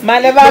Bible, man.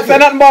 Man never say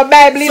nothing about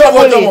Bible in So the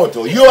what the police.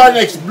 motto? You are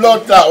next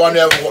blood clot when you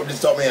have up this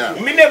something here.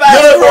 me never You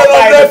ask don't you roll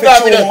about up Bible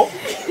blood for clot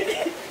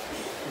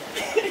true.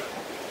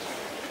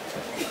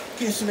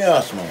 Kiss me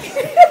ass, man.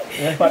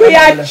 We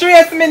are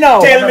trace me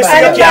now. Tell me, And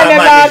say the you can't man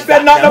never manage said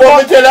that. nothing But me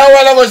about. tell you a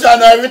while ago,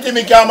 son, everything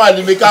me can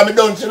manage because me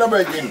don't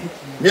celebrate him.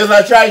 Me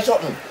just try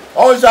something.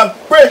 Always have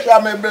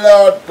pressure me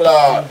blood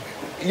clot.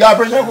 You have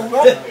pressure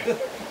cooker?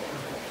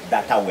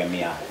 That's how we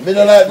me are. Me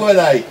don't like going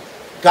like.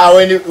 Because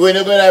when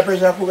you go like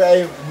pressure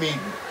cooker, me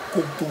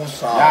cook too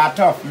soft.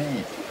 You're tough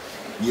meat.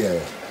 Yeah.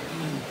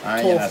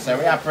 And you know, so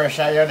we have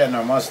pressure you, then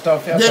you must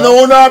tough you. They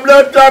know no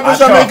blood clot, Ah,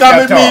 so me tough, can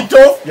you're be me tough.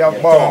 tough. You're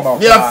You're bum, tough.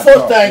 Me have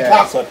first time yeah.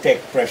 cock. So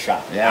take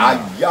pressure. Yeah, Ah,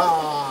 man.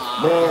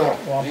 yeah.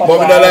 One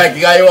But me don't like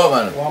you, guy you are,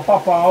 man. One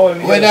papa all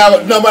me. When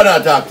I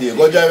nobody talk to you,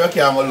 go drive your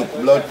car and go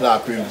look blood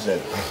clot cream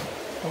percent.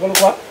 Go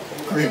look what?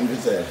 Cream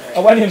percent. I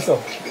want him so.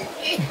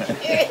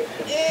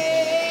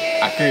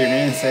 A cream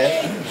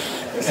inside.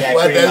 You see I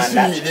What cream else and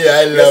that. sweet there,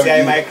 I You love see I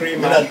you. my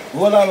cream Me man. not-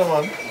 Hold on,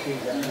 man.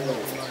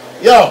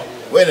 Yo,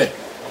 wait there.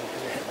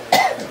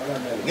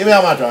 Give me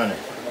a matter on it.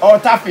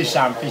 Out of fish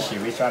and fishy,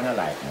 which one you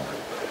like more?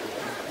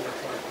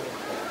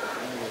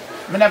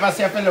 I never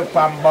say if you look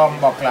pan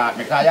bumbo clock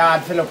because you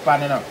hard to look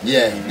pan, you know.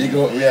 Yeah, big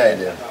up, yeah,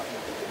 there.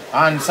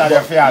 Answer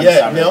your fiance.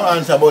 Yeah, me don't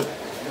answer, but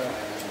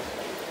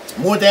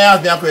more than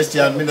ask me a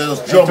question, me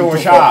just You jump too to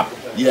sharp.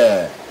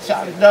 Yeah.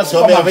 Just So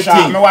come me up have a sharp.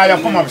 thing. Me why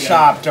you come up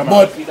sharp to me.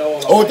 But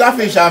out of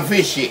fish and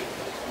fishy,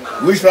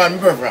 which one me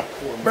prefer?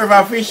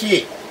 Prefer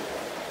fishy.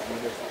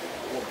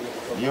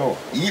 You.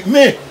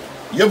 Me?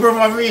 You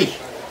prefer fish?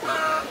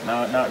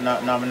 No.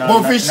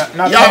 But fish,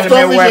 No, you have tell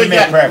to me fish when you me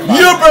can. prefer.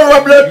 You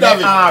prefer blood Me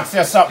fish. ask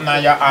you something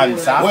and you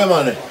answer. Wait a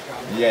minute.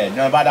 Yeah,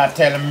 nobody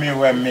tell me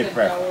when me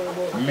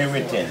prefer. Me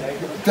will tell you.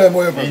 Tell me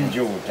what you In prefer.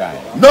 due time.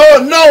 No,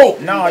 No,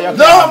 no. you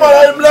No, can't.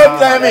 man, I'm blood No,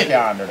 time you it.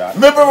 can't do that.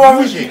 Me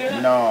prefer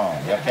fishing. No,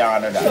 you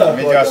can't do that.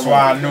 Me just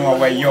want to know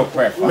what you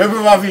prefer. Me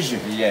prefer fishing.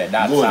 Yeah,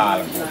 that's Good.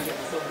 all good.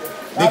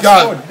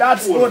 Because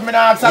That's good. Me not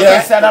ask a Yeah.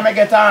 question and me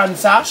get an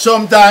answer.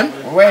 sometimes,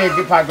 Where you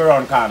keep a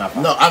ground corner for?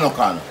 no, I no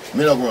corner.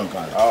 Me no grown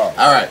corner. Oh.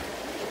 Alright.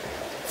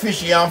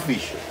 Fishy and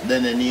fish.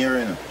 Then the near,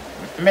 you know.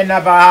 Me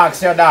never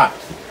ask you that.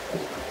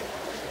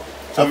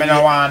 So me you-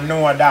 no want to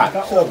know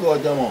that. So go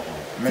to them.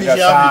 Me Fish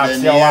just and ask fish,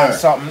 you then want near.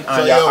 something So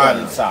and you you want-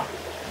 answer.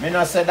 Me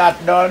no say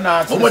that don't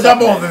ask How me much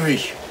something. about the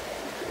fish?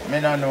 Me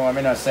no know,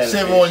 me no sell fish.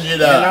 $700.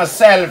 Me no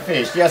sell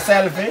fish. You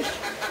sell fish?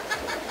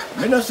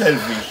 Me no sell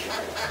fish.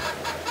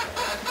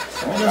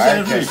 Me no I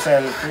sell just fish.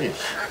 sell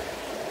fish.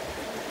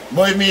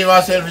 But if me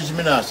want sell fish,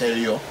 me not sell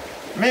you.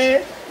 Me?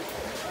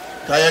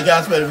 Cause you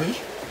can't spell fish.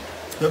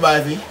 You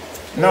buy fish.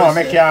 No,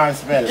 me can't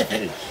spell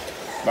fish.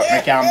 But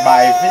me can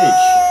buy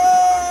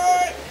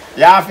fish.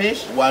 You have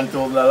fish?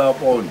 $1,000 a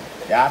pound.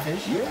 You have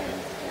fish? Yeah.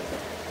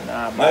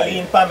 Nah, No buy.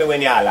 lean for me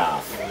when you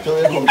laugh. So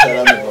you come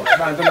tell me.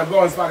 Man, to the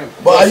guns for him.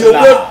 But are Just you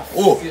good? laugh.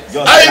 Oh. Just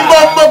I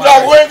laugh. bump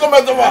up when you come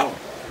at the back.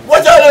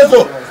 What are you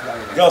doing?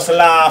 Just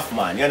laugh,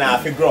 man. You're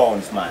not for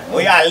grounds, man. Oh,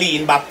 you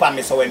lean back for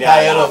me so when you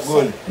Yeah, you laugh.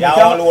 look good. You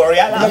all worry.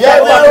 You laugh.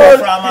 Yeah, Where I you know.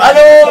 from, I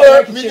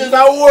man? know. Me just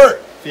a word.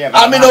 Favor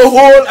I'm in a Maxine.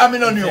 hole. I'm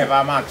in a new.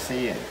 Favor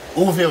Maxine.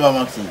 Who favor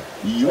Maxine?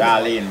 You? You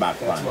are lean back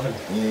one.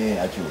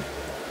 Yeah, I true.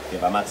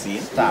 If I'm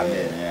Maxine, Stab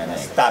it. Yeah, like.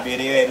 stab you in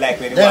the head like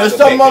when you There want is to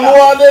some break man it who up.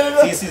 want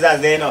there. See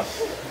scissors there now.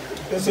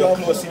 So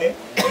close to there.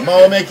 The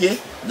man will make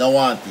it, no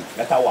want it.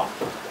 That's a what?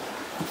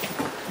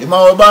 The man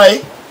will buy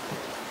it,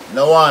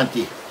 no want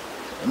it.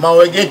 The man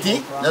will get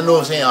it, no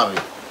know say have it.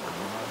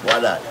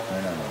 What that?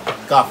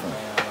 Coffin.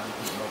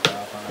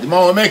 The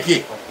man will make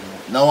it,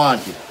 no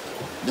want it.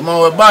 The man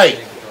will buy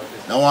it,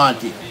 no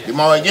want it. The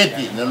man will get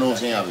it, no know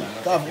say have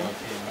it. Coffin.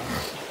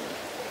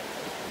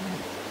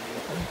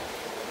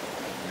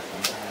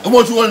 How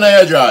much hole in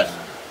your drawers?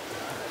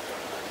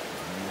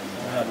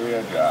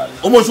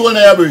 How much hole in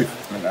your brief?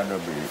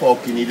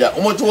 Fucking idiot.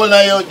 How much hole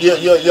in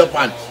your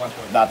pants?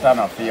 That's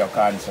not for your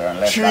concern.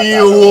 Let 3 that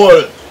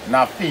hole.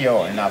 Not for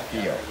you, not for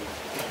you.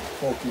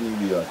 Fucking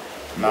idiot.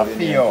 Not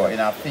for you,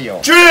 not for you.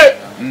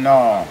 3!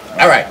 No.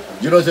 Alright,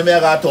 you know, say me I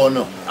got turn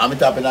now. I'm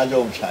tapping a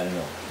junction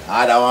now.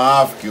 I don't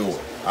want half queue.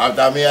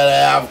 After me I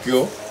half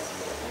queue,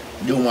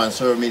 the woman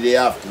serve me the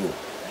half queue.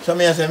 So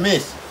me I say,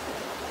 miss,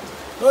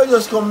 you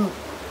just come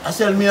and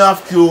sell me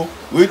half queue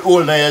with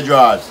all in your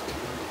drawers.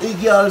 The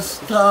girl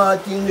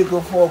starting little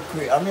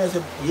fuckery. I mean I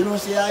say, you know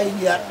say I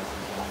idiot.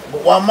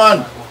 But one man,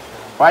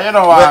 Why you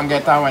don't want to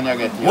get on when you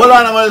get here? hold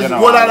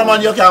on a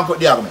man, you can't cut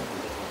the argument.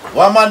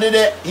 One man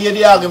did hear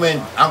the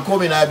argument and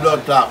come in a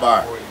blood clot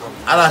bar.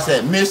 And I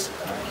said, miss,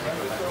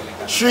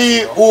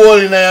 3 hole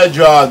in your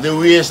drawers, the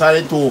waist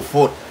and the 2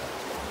 foot.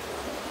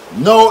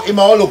 Now, he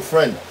might look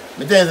friend.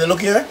 Me tell you, look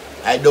here,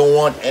 I don't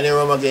want any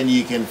room again,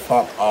 you can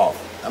fuck off.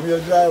 I'm your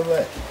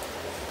driver.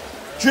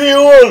 3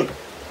 hole.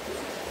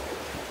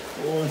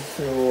 Oh,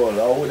 3 hole,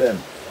 how would them?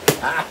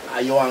 Ah,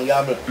 you want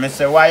gamble? Me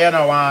say, why you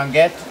don't want to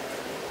get?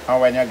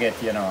 Or when you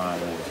get, you don't want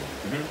to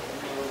lose?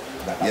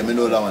 Yeah, me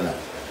know that one.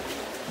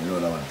 You know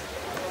that one.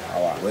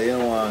 How what? Where you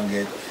don't want to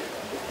get?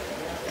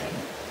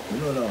 You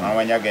know that one. And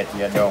when you get,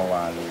 you don't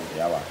want to lose.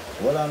 Yeah, what?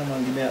 Hold on,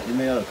 man, give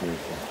me your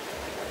question.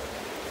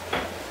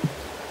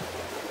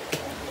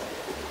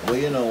 Where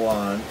you don't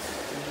want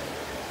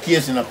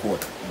case in a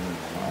court.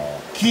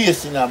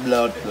 Case in a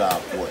blood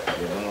clot court.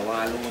 You don't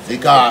want to lose.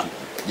 Because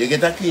you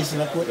get a case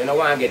in a court, You don't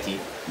want to get it.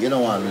 you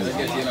don't want to lose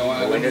Get it. you know But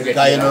what? when you get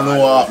Because it, you don't know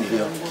what happened to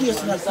you.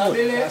 Case in a court.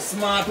 A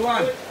smart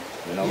one.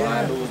 You don't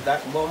want to lose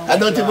that bomb. I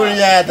don't think we're in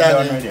your head. You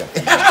don't know you.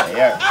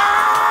 Yeah.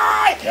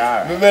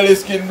 Yeah. My belly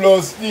skin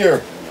blows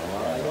steer.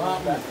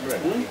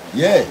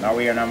 Yeah. Now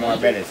we are no more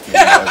belly skin.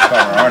 Let's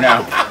come around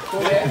now.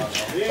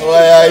 Oh,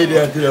 yeah,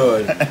 idiot,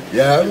 dude.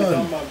 Yeah,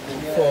 man.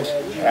 Fuck.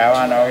 Yeah,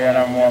 man, now we are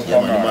no more Yeah,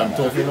 come man, the man around.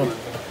 tough, you know.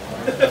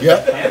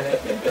 Yeah.